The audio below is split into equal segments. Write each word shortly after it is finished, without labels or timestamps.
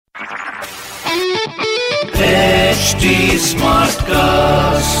HD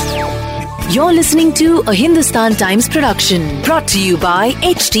Smartcast. You're listening to a Hindustan Times production brought to you by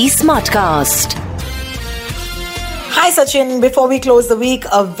HD Smartcast. Hi Sachin, before we close the week,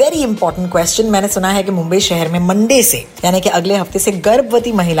 a very important question. मैंने सुना है कि मुंबई शहर में Monday से यानी कि अगले हफ्ते से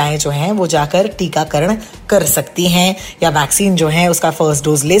गर्भवती महिलाएं जो हैं वो जाकर टीकाकरण कर सकती हैं या वैक्सीन जो है उसका फर्स्ट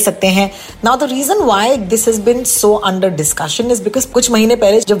डोज ले सकते हैं. Now the reason why this has been so under discussion is because कुछ महीने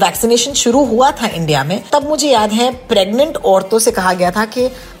पहले जब वैक्सीनेशन शुरू हुआ था इंडिया में, तब मुझे याद है प्रेग्नेंट औरतों से कहा गया था कि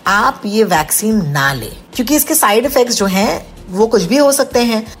आप ये वैक्सीन ना लें क्योंकि इसके साइड इफेक्ट्स जो हैं वो कुछ भी हो सकते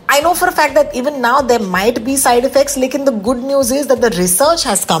हैं. I know for a fact that even now there might be side effects, लेकिन the good news is that the research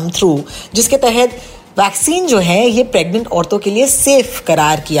has come through जिसके तहत वैक्सीन जो है ये प्रेग्नेंट औरतों के लिए सेफ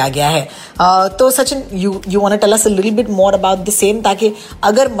करार किया गया है. तो Sachin, you want to tell us a little bit more about the same, ताकि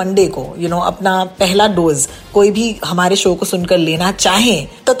अगर मंडे को अपना पहला डोज कोई भी हमारे शो को सुनकर लेना चाहें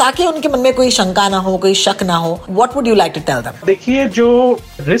तो ताकि उनके मन में कोई शंका ना हो, कोई शक ना हो, what would you like to tell them? देखिए, जो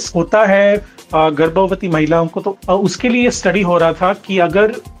रिस्क होता है गर्भवती महिलाओं को, तो उसके लिए स्टडी हो रहा था कि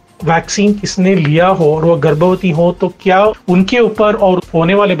अगर वैक्सीन किसने लिया हो और वो गर्भवती हो तो क्या उनके ऊपर और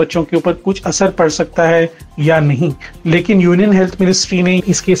होने वाले बच्चों के ऊपर कुछ असर पड़ सकता है या नहीं. लेकिन यूनियन हेल्थ मिनिस्ट्री ने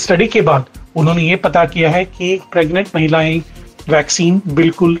इसके स्टडी के बाद उन्होंने ये पता किया है कि प्रेग्नेंट महिलाएं वैक्सीन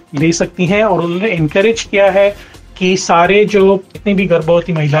बिल्कुल ले सकती हैं और उन्होंने एनकरेज किया है कि सारे जो जितनी भी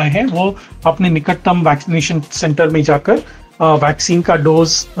गर्भवती महिलाएं हैं वो अपने निकटतम वैक्सीनेशन सेंटर में जाकर वैक्सीन का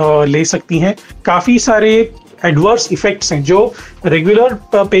डोज ले सकती हैं. काफी सारे एडवर्स इफेक्ट्स हैं जो रेगुलर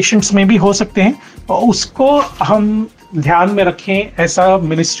पेशेंट्स में भी हो सकते हैं, उसको हम ध्यान में रखें, ऐसा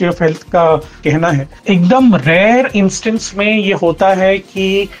मिनिस्ट्री ऑफ हेल्थ का कहना है. एकदम रेयर इंस्टेंस में ये होता है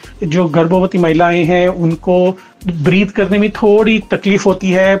कि जो गर्भवती महिलाएं हैं उनको ब्रीथ करने में थोड़ी तकलीफ होती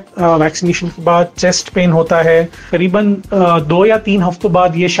है वैक्सीनेशन के बाद, चेस्ट पेन होता है. करीबन 2 या 3 हफ्तों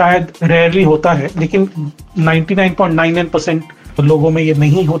बाद ये शायद रेयरली होता है, लेकिन 99.99% लोगों में ये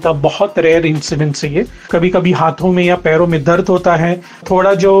नहीं होता. बहुत रेयर इंसिडेंट है ये. कभी कभी हाथों में या पैरों में दर्द होता है,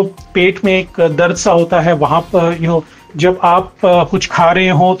 थोड़ा जो पेट में एक दर्द सा होता है वहां पर जब आप कुछ खा रहे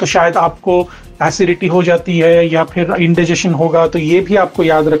हो तो शायद आपको एसिडिटी हो जाती है या फिर इंडाइजेशन होगा, तो ये भी आपको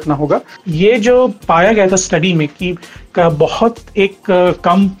याद रखना होगा. ये जो पाया गया था स्टडी में कि बहुत एक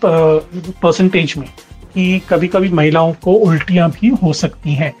कम परसेंटेज में कि कभी कभी महिलाओं को उल्टियां भी हो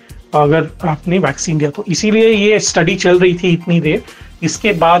सकती हैं अगर आपने वैक्सीन लिया, तो इसीलिए ये स्टडी चल रही थी इतनी देर.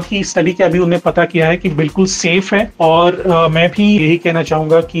 इसके बाद ही स्टडी के अभी उन्हें पता किया है कि बिल्कुल सेफ है. और मैं भी यही कहना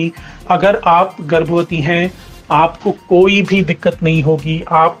चाहूंगा कि अगर आप गर्भवती हैं, आपको कोई भी दिक्कत नहीं होगी,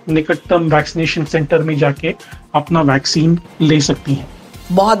 आप निकटतम वैक्सीनेशन सेंटर में जाके अपना वैक्सीन ले सकती हैं.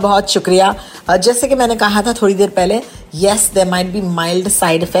 बहुत बहुत शुक्रिया. जैसे कि मैंने कहा था थोड़ी देर पहले, yes there might be mild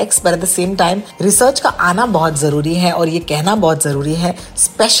side effects, but at the same time research का आना बहुत जरूरी है और ये कहना बहुत जरूरी है,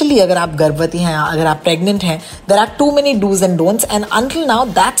 स्पेशली अगर आप गर्भवती हैं, अगर आप प्रेग्नेंट हैं. There are too many dos and don'ts and until now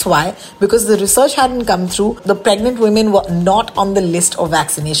that's why, because the research hadn't come through, the pregnant women were not on the list of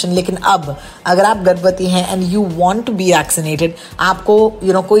vaccination. लेकिन अब अगर आप गर्भवती हैं and you want to be vaccinated, आपको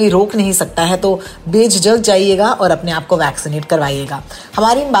कोई रोक नहीं सकता है, तो बेझिझक जाइएगा और अपने आप को वैक्सीनेट करवाइएगा.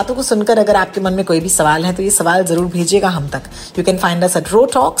 हमारी इन बातों को सुनकर अगर आपके मन में कोई भी सवाल है तो ये सवाल जरूर भेजिएगा हम तक. You can find us at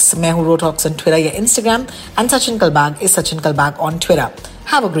Rotox. मैं हूँ रोटॉक्स ऑन ट्विटर या Instagram, and Sachin Kalbag is Sachin Kalbag on Twitter.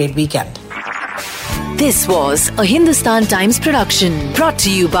 Have a great weekend. This was a Hindustan Times production brought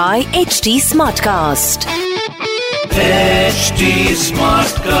to you by HD Smartcast. HD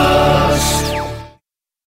Smartcast.